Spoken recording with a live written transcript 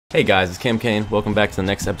Hey guys, it's Cam Kane. Welcome back to the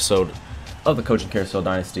next episode of the Coaching Carousel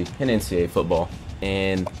Dynasty in NCAA football.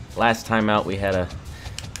 And last time out, we had a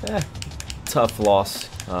tough loss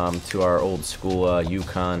to our old school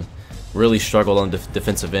UConn. Really struggled on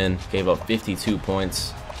defensive end. Gave up 52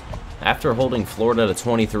 points. After holding Florida to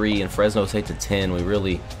 23 and Fresno State to 10, we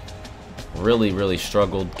really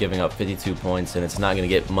struggled, giving up 52 points. And it's not going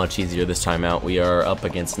to get much easier this time out. We are up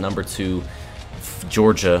against number 2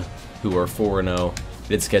 Georgia, who are 4-0.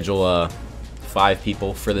 Did schedule 5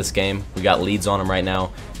 people for this game. We got leads on them right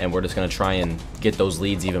now, and we're just going to try and get those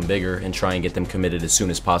leads even bigger and try and get them committed as soon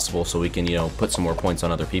as possible so we can, put some more points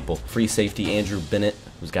on other people. Free safety Andrew Bennett,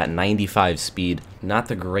 who's got 95 speed. Not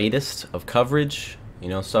the greatest of coverage,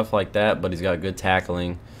 stuff like that, but he's got good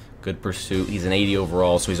tackling, good pursuit. He's an 80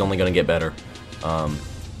 overall, so he's only going to get better.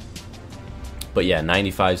 But yeah,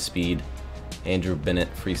 95 speed. Andrew Bennett,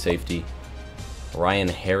 free safety. Ryan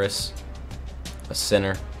Harris, a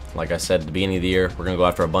center. Like I said at the beginning of the year, we're going to go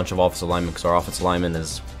after a bunch of offensive linemen because our offensive lineman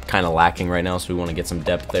is kind of lacking right now, so we want to get some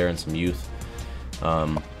depth there and some youth.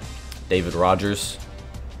 David Rogers,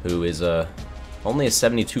 who is only a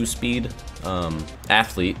 72 speed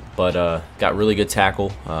athlete, but got really good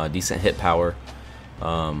tackle, decent hit power.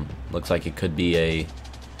 Looks like it could be a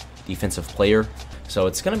defensive player. So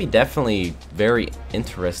it's going to be definitely very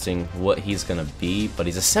interesting what he's going to be, but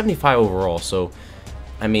he's a 75 overall, so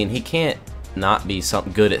I mean, he can't not be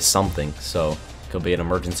good at something, so could be an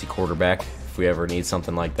emergency quarterback if we ever need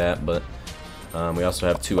something like that. But we also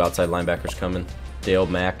have 2 outside linebackers coming, Dale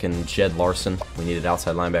Mack and Jed Larson. We needed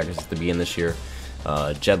outside linebackers at the beginning this year.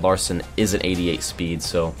 Jed Larson is an 88 speed,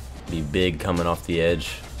 so be big coming off the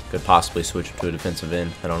edge. Could possibly switch him to a defensive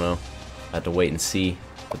end. I don't know. I have to wait and see.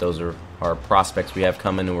 But those are our prospects we have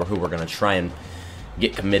coming, and who we're going to try and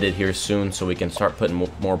get committed here soon so we can start putting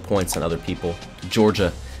more points on other people.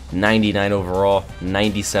 Georgia, 99 overall,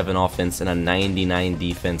 97 offense, and a 99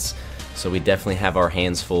 defense. So we definitely have our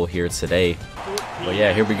hands full here today. But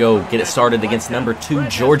yeah, here we go. Get it started against number 2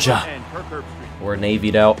 Georgia. We're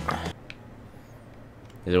navied out.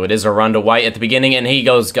 It is a run to White at the beginning, and he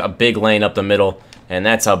got a big lane up the middle. And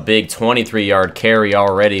that's a big 23-yard carry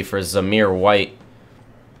already for Zamir White.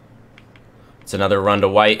 It's another run to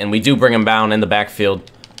White, and we do bring him down in the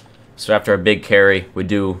backfield. So after a big carry, we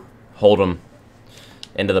do hold him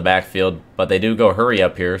into the backfield, but they do go hurry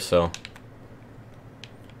up here, so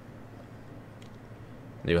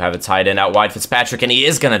they do have a tight end out wide, Fitzpatrick, and he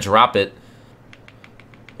is going to drop it.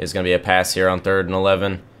 It's going to be a pass here on 3rd and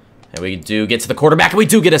 11, and we do get to the quarterback, and we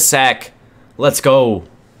do get a sack. Let's go.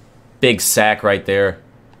 Big sack right there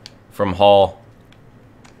from Hall.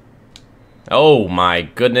 Oh my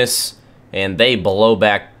goodness. And they blow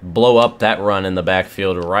up that run in the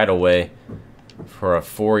backfield right away for a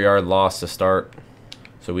 4-yard loss to start.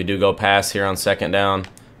 So we do go pass here on 2nd down.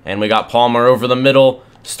 And we got Palmer over the middle.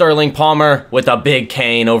 Sterling Palmer with a big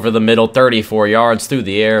cane over the middle, 34 yards through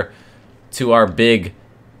the air to our big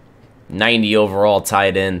 90 overall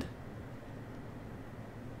tight end.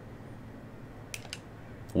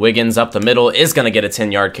 Wiggins up the middle is going to get a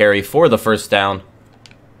 10-yard carry for the 1st down.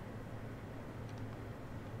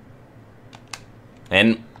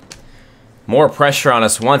 And more pressure on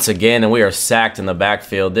us once again, and we are sacked in the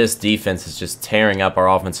backfield. This defense is just tearing up our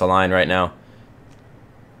offensive line right now.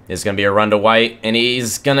 It's going to be a run to White, and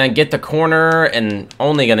he's going to get the corner and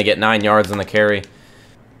only going to get 9 yards on the carry.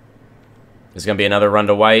 There's going to be another run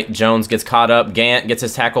to White. Jones gets caught up. Gant gets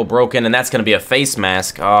his tackle broken, and that's going to be a face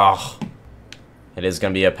mask. Oh, it is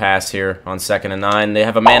going to be a pass here on 2nd and 9. They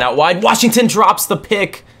have a man out wide. Washington drops the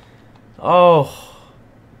pick. Oh.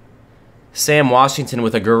 Sam Washington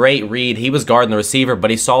with a great read. He was guarding the receiver,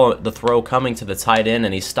 but he saw the throw coming to the tight end,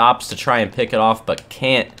 and he stops to try and pick it off, but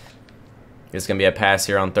can't. It's going to be a pass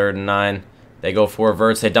here on 3rd and 9. They go 4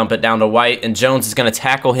 verts. They dump it down to White, and Jones is going to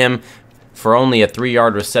tackle him for only a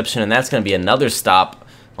 3-yard reception, and that's going to be another stop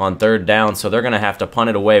on 3rd down, so they're going to have to punt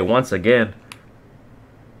it away once again.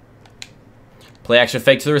 Play action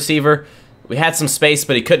fake to the receiver. We had some space,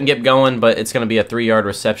 but he couldn't get going, but it's going to be a 3-yard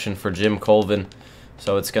reception for Jim Colvin.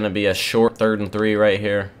 So it's going to be a short 3rd and 3 right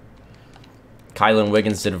here. Kylan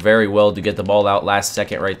Wiggins did very well to get the ball out last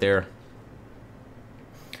second right there.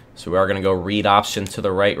 So we are going to go read option to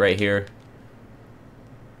the right here.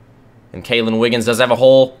 And Kylan Wiggins does have a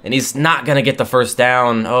hole, and he's not going to get the 1st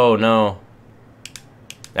down. Oh, no.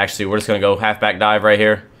 Actually, we're just going to go halfback dive right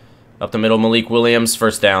here. Up the middle, Malik Williams,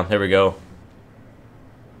 1st down. There we go.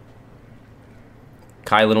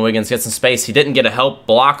 Kylan Wiggins gets some space. He didn't get a help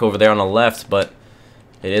block over there on the left, but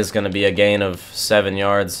it is going to be a gain of 7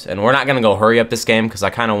 yards. And we're not going to go hurry up this game because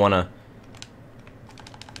I kind of want to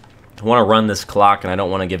run this clock, and I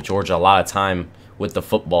don't want to give Georgia a lot of time with the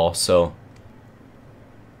football. So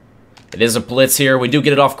it is a blitz here. We do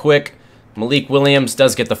get it off quick. Malik Williams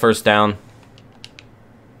does get the first down.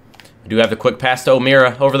 We do have the quick pass to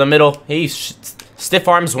O'Meara over the middle. He stiff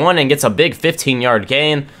arms one and gets a big 15-yard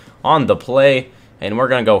gain on the play. And we're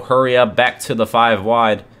going to go hurry up back to the 5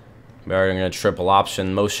 wide. We're going to triple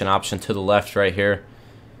option, motion option to the left right here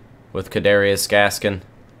with Kadarius Gaskin.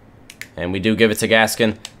 And we do give it to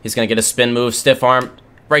Gaskin. He's going to get a spin move, stiff arm,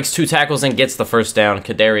 breaks 2 tackles and gets the first down.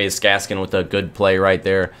 Kadarius Gaskin with a good play right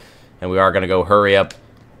there. And we are going to go hurry up.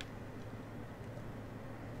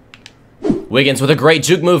 Wiggins with a great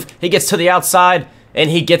juke move. He gets to the outside, and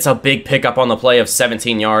he gets a big pickup on the play of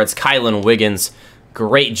 17 yards. Kylan Wiggins,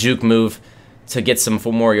 great juke move to get some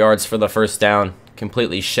 4 more yards for the first down.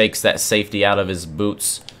 Completely shakes that safety out of his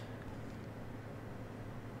boots.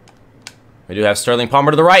 We do have Sterling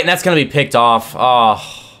Palmer to the right, and that's going to be picked off.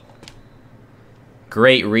 Oh,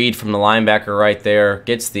 great read from the linebacker right there.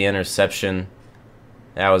 Gets the interception.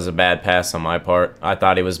 That was a bad pass on my part. I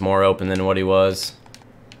thought he was more open than what he was.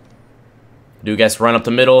 Do guess run up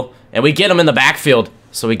the middle, and we get him in the backfield.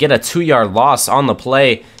 So we get a 2-yard loss on the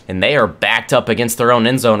play, and they are backed up against their own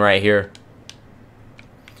end zone right here.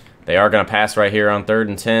 They are going to pass right here on 3rd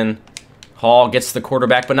and 10. Hall gets the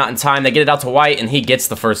quarterback, but not in time. They get it out to White, and he gets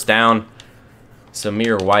the first down.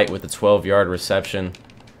 Samir White with a 12-yard reception.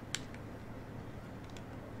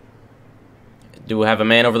 Do have a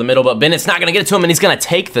man over the middle, but Bennett's not going to get it to him, and he's going to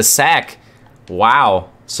take the sack.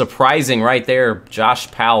 Wow. Surprising right there.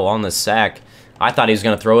 Josh Powell on the sack. I thought he was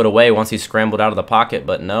going to throw it away once he scrambled out of the pocket,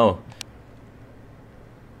 but no.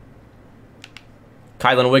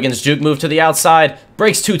 Kylan Wiggins juke move to the outside,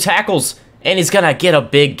 breaks 2 tackles, and he's going to get a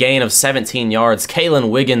big gain of 17 yards. Kylan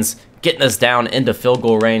Wiggins getting us down into field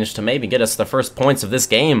goal range to maybe get us the first points of this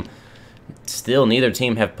game. Still, neither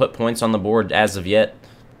team have put points on the board as of yet.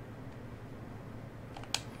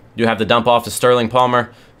 Do have the dump off to Sterling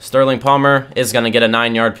Palmer. Sterling Palmer is going to get a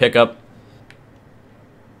 9-yard pickup.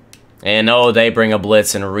 And oh, they bring a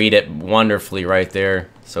blitz and read it wonderfully right there.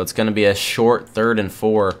 So it's going to be a short 3rd and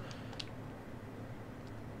 4.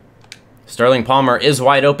 Sterling Palmer is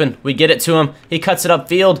wide open. We get it to him. He cuts it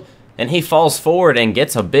upfield, and he falls forward and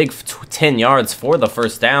gets a big 10 yards for the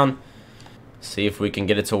first down. See if we can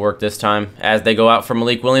get it to work this time as they go out for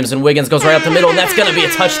Malik Williams, and Wiggins goes right up the middle, and that's going to be a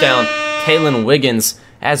touchdown. Kylan Wiggins,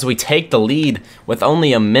 as we take the lead with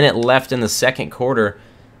only a minute left in the second quarter.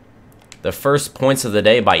 The first points of the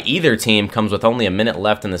day by either team comes with only a minute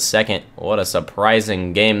left in the second. What a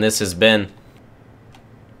surprising game this has been.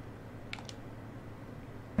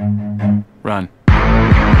 Run.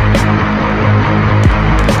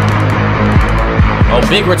 Oh,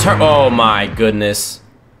 big return. Oh, my goodness.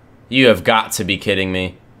 You have got to be kidding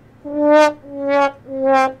me. Is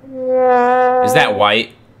that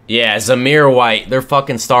White? Yeah, Zamir White, their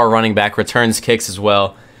fucking star running back, returns kicks as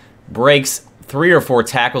well. Breaks 3 or 4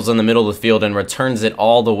 tackles in the middle of the field and returns it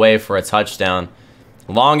all the way for a touchdown.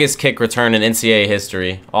 Longest kick return in NCAA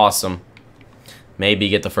history. Awesome. Maybe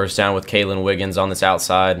get the first down with Kylan Wiggins on this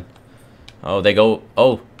outside. Oh, they go.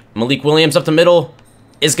 Oh, Malik Williams up the middle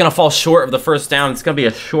is going to fall short of the first down. It's going to be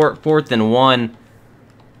a short 4th and 1.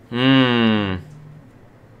 I'm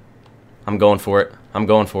going for it. I'm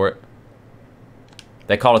going for it.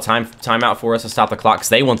 They called a timeout for us to stop the clock because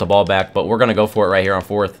they want the ball back, but we're going to go for it right here on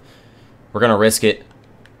 4th. We're going to risk it.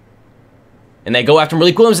 And they go after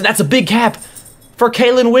Malik Williams, and that's a big cap for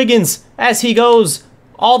Kylan Wiggins as he goes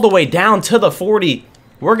all the way down to the 40.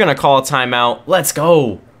 We're going to call a timeout. Let's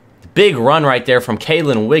go. Big run right there from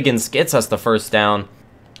Kylan Wiggins gets us the first down.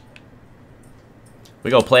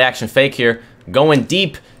 We go play action fake here. Going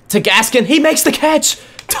deep to Gaskin. He makes the catch.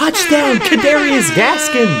 Touchdown, Kadarius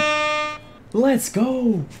Gaskin. Let's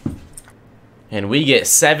go. And we get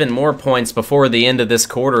 7 more points before the end of this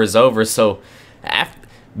quarter is over. So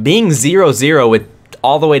being 0-0 with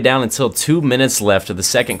all the way down until 2 minutes left of the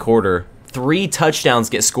second quarter, 3 touchdowns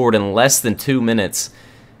get scored in less than 2 minutes.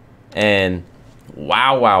 And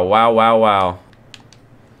wow, wow, wow, wow, wow.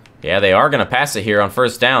 Yeah, they are going to pass it here on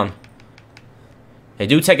first down. They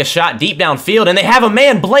do take a shot deep downfield, and they have a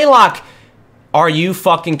man, Blaylock. Are you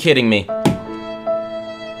fucking kidding me?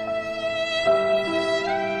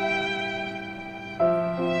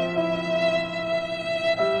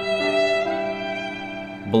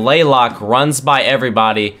 Blaylock runs by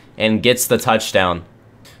everybody and gets the touchdown.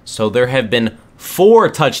 So there have been 4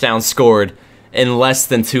 touchdowns scored in less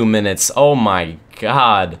than 2 minutes. Oh my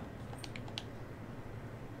God.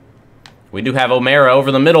 We do have O'Meara over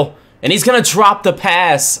the middle, and he's going to drop the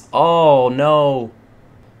pass. Oh no.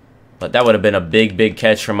 But that would have been a big, big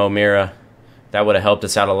catch from O'Meara. That would have helped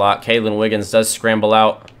us out a lot. Kylan Wiggins does scramble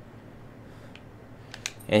out.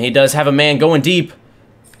 And he does have a man going deep.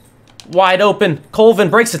 Wide open. Colvin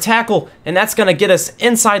breaks a tackle, and that's going to get us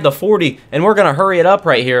inside the 40, and we're going to hurry it up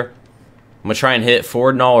right here. I'm going to try and hit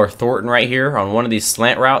Fordnall or Thornton right here on one of these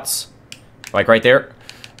slant routes. Like right there.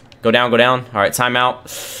 Go down, go down. All right,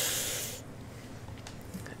 timeout.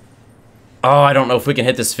 Oh, I don't know if we can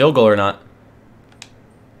hit this field goal or not.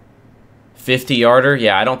 50-yarder.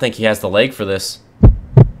 Yeah, I don't think he has the leg for this.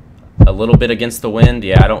 A little bit against the wind.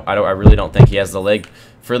 Yeah, I really don't think he has the leg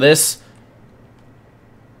for this.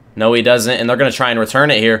 No, he doesn't, and they're going to try and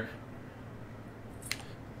return it here.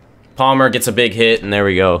 Palmer gets a big hit, and there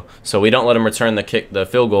we go. So we don't let him return the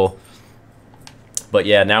field goal. But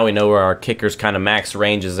yeah, now we know where our kicker's kind of max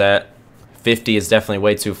range is at. 50 is definitely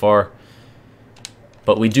way too far.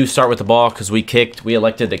 But we do start with the ball because we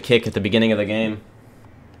elected to kick at the beginning of the game.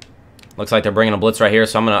 Looks like they're bringing a blitz right here,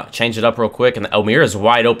 so I'm going to change it up real quick. And O'Meara is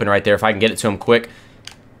wide open right there if I can get it to him quick.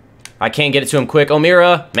 I can't get it to him quick.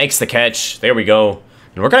 O'Meara makes the catch. There we go.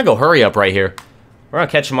 And we're going to go hurry up right here. We're going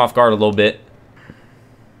to catch him off guard a little bit.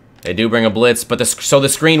 They do bring a blitz, but so the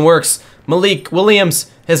screen works. Malik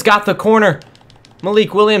Williams has got the corner.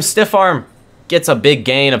 Malik Williams, stiff arm, gets a big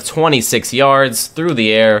gain of 26 yards through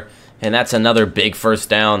the air, and that's another big first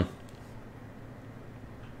down.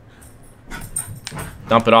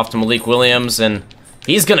 Dump it off to Malik Williams, and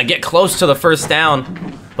he's going to get close to the first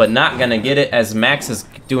down, but not going to get it as Max is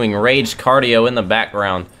doing rage cardio in the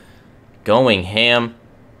background. Going ham.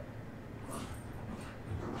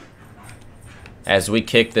 As we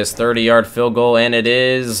kick this 30-yard field goal, and it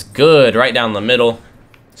is good right down the middle.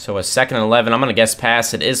 So a 2nd and 11. I'm going to guess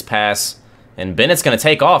pass. It is pass. And Bennett's going to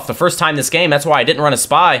take off the first time this game. That's why I didn't run a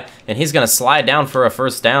spy. And he's going to slide down for a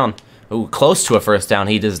first down. Ooh, close to a first down.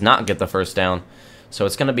 He does not get the first down. So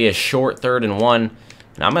it's going to be a short 3rd and 1.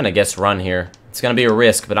 And I'm going to guess run here. It's going to be a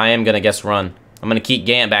risk, but I am going to guess run. I'm going to keep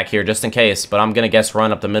Gant back here just in case, but I'm going to guess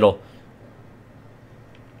run up the middle.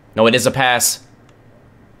 No, it is a pass.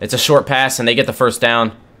 It's a short pass, and they get the first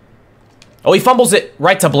down. Oh, he fumbles it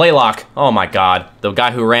right to Blaylock. Oh, my God. The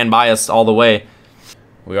guy who ran by us all the way.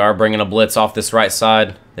 We are bringing a blitz off this right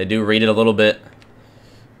side. They do read it a little bit.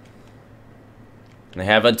 They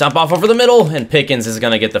have a dump off over the middle, and Pickens is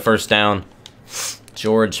going to get the first down.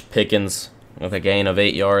 George Pickens with a gain of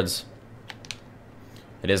 8 yards.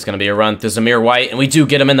 It is going to be a run through Zamir White, and we do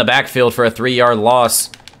get him in the backfield for a 3-yard loss.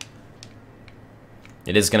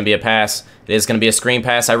 It is going to be a pass. It is going to be a screen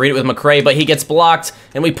pass. I read it with McCray, but he gets blocked,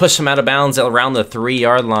 and we push him out of bounds around the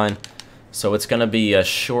 3-yard line. So it's going to be a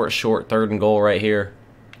short 3rd and goal right here.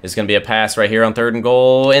 It's going to be a pass right here on 3rd and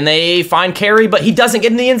goal, and they find Carey, but he doesn't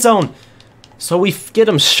get in the end zone. So we get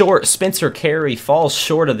him short. Spencer Carey falls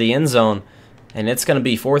short of the end zone, and it's going to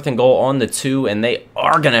be 4th and goal on the 2, and they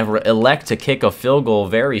are going to elect to kick a field goal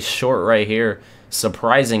very short right here.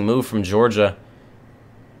 Surprising move from Georgia.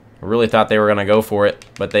 I really thought they were going to go for it,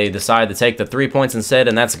 but they decided to take the 3 points instead,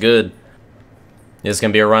 and that's good. It's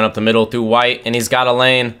going to be a run up the middle through White, and he's got a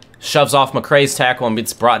lane. Shoves off McCray's tackle and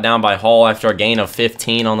gets brought down by Hall after a gain of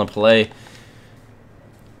 15 on the play.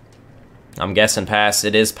 I'm guessing pass.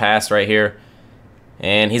 It is pass right here.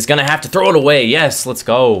 And he's going to have to throw it away. Yes, let's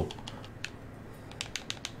go.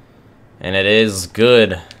 And it is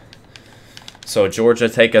good. So Georgia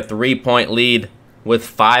take a 3-point lead with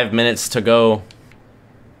 5 minutes to go.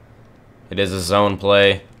 It is a zone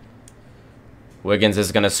play. Wiggins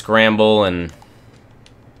is going to scramble and...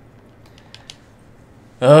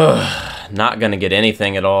 not going to get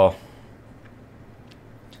anything at all.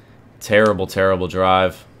 Terrible, terrible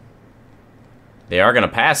drive. They are going to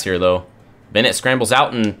pass here, though. Bennett scrambles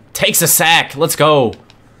out and takes a sack. Let's go.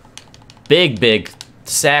 Big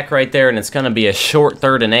sack right there, and it's going to be a short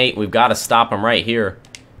 3rd and 8. We've got to stop him right here.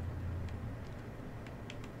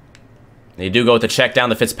 They do go with the check down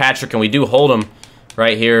to Fitzpatrick, and we do hold him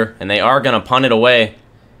right here, and they are going to punt it away.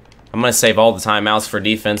 I'm going to save all the timeouts for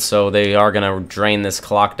defense, so they are going to drain this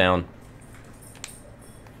clock down.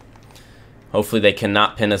 Hopefully they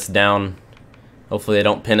cannot pin us down. Hopefully they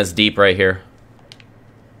don't pin us deep right here.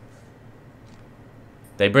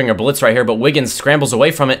 They bring a blitz right here, but Wiggins scrambles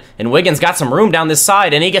away from it, and Wiggins got some room down this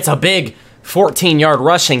side, and he gets a big 14-yard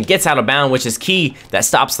rush and gets out of bounds, which is key. That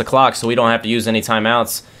stops the clock, so we don't have to use any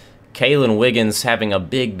timeouts. Kalen Wiggins having a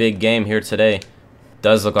big game here today.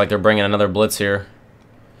 Does look like they're bringing another blitz here.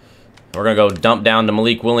 We're going to go dump down to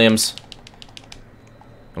Malik Williams.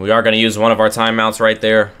 And we are going to use one of our timeouts right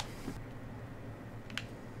there.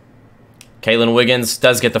 Kalen Wiggins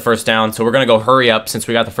does get the first down, so we're going to go hurry up since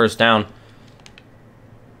we got the first down.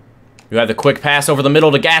 You have the quick pass over the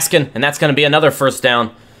middle to Gaskin, and that's going to be another first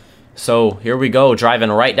down. So here we go,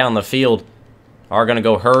 driving right down the field. Are going to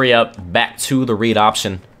go hurry up back to the read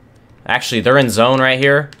option. Actually, they're in zone right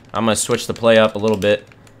here. I'm going to switch the play up a little bit.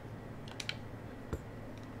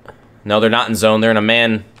 No, they're not in zone. They're in a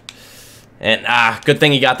man. And, good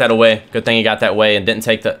thing he got that away. Good thing he got that away and didn't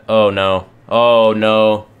take the... Oh, no. Oh,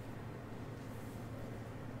 no.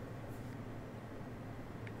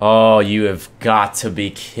 Oh, you have got to be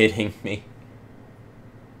kidding me.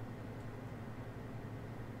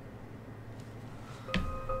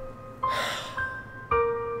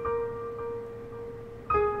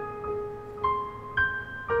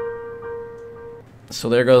 So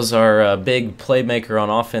there goes our big playmaker on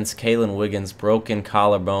offense, Kalen Wiggins, broken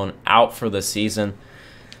collarbone, out for the season.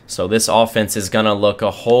 So this offense is going to look a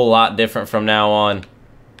whole lot different from now on.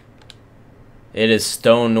 It is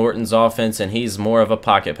Stone Norton's offense, and he's more of a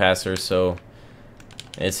pocket passer, so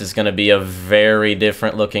this is going to be a very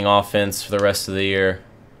different looking offense for the rest of the year.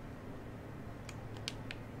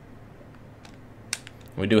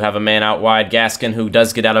 We do have a man out wide, Gaskin, who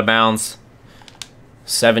does get out of bounds.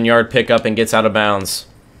 7-yard pickup and gets out of bounds.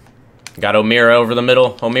 Got O'Meara over the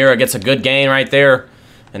middle. O'Meara gets a good gain right there.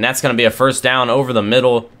 And that's going to be a first down over the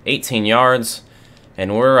middle, 18 yards.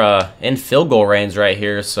 And we're in field goal range right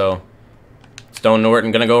here. So Stone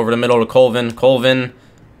Norton going to go over the middle to Colvin. Colvin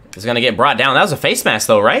is going to get brought down. That was a face mask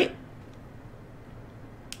though, right?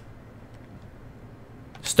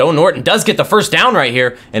 Stone Norton does get the first down right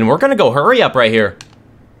here. And we're going to go hurry up right here.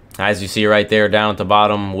 As you see right there down at the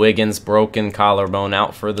bottom, Wiggins, broken collarbone,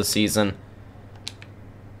 out for the season.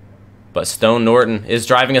 But Stone Norton is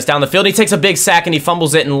driving us down the field. He takes a big sack and he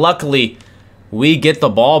fumbles it, and luckily we get the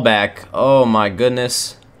ball back. Oh my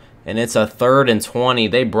goodness. And it's a 3rd and 20.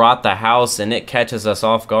 They brought the house and it catches us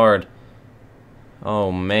off guard.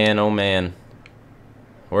 Oh man, oh man.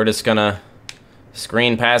 We're just gonna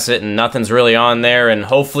screen pass it and nothing's really on there, and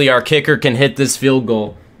hopefully our kicker can hit this field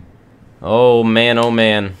goal. Oh man, oh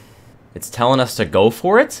man. It's telling us to go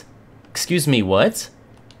for it? Excuse me, what?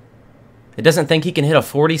 It doesn't think he can hit a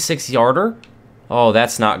 46-yarder? Oh,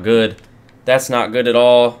 that's not good. That's not good at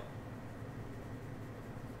all.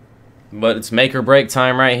 But it's make or break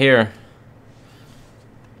time right here.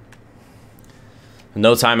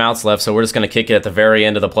 No timeouts left, so we're just going to kick it at the very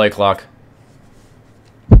end of the play clock.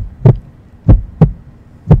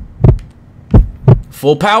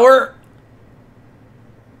 Full power.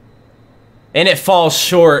 And it falls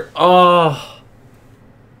short. Oh.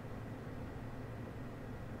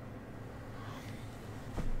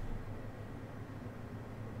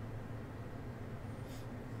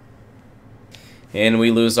 And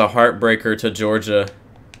we lose a heartbreaker to Georgia.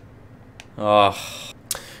 Oh.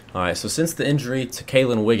 Alright, so since the injury to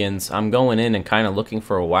Kalen Wiggins, I'm going in and kind of looking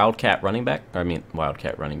for a wildcat running back. A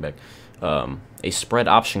spread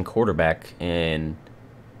option quarterback. And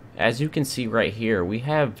as you can see right here, we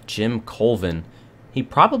have Jim Colvin. He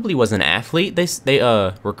probably was an athlete they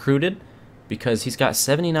recruited, because he's got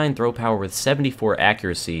 79 throw power with 74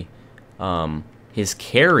 accuracy. His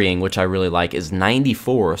carrying, which I really like, is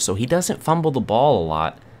 94, so he doesn't fumble the ball a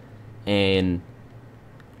lot. And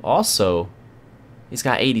also, he's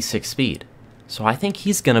got 86 speed. So I think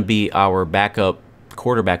he's going to be our backup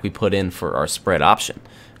quarterback we put in for our spread option.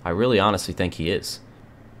 I really honestly think he is.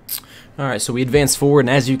 Alright, so we advance forward, and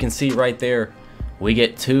as you can see right there, we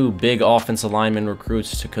get 2 big offensive lineman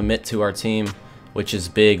recruits to commit to our team, which is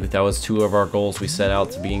big. That was 2 of our goals we set out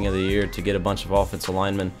at the beginning of the year, to get a bunch of offensive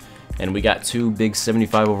linemen. And we got 2 big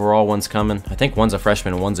 75 overall ones coming. I think one's a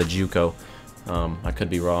freshman and one's a JUCO. I could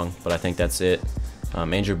be wrong, but I think that's it.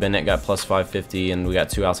 Andrew Bennett got plus 550, and we got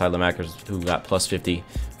 2 outside linebackers who got plus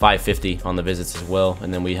 550 on the visits as well.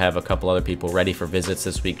 And then we have a couple other people ready for visits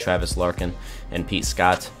this week, Travis Larkin and Pete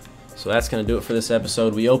Scott. So that's going to do it for this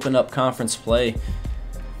episode. We open up conference play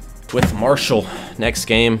with Marshall next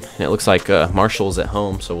game, and it looks like Marshall's at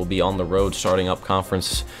home, so we'll be on the road starting up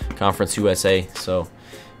Conference USA. So,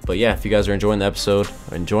 but yeah, if you guys are enjoying the episode,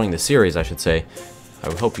 or enjoying the series, I should say,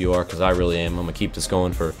 I hope you are, because I really am. I'm gonna keep this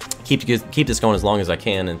going keep this going as long as I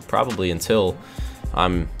can, and probably until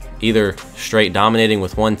I'm either straight dominating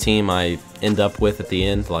with one team I end up with at the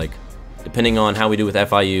end, like depending on how we do with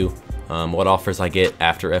FIU, what offers I get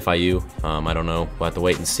after FIU. I don't know. We'll have to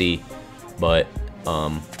wait and see. But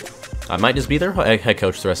I might just be their head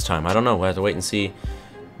coach the rest of the time. I don't know. We'll have to wait and see.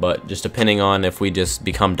 But just depending on if we just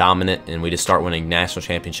become dominant and we just start winning national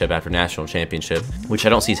championship after national championship, which I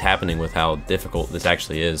don't see is happening with how difficult this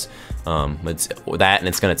actually is. It's that, and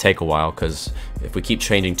it's going to take a while, because if we keep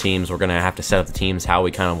changing teams, we're going to have to set up the teams how we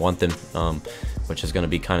kind of want them, which is going to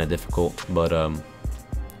be kind of difficult.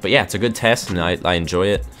 But yeah, it's a good test, and I enjoy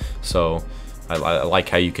it. So I like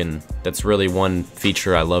how you can, that's really one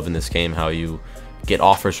feature I love in this game, how you get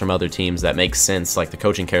offers from other teams that make sense. Like the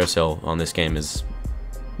coaching carousel on this game is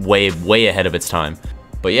way ahead of its time.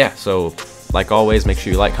 But yeah, so like always, make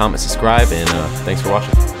sure you like, comment, subscribe, and thanks for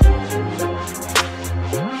watching.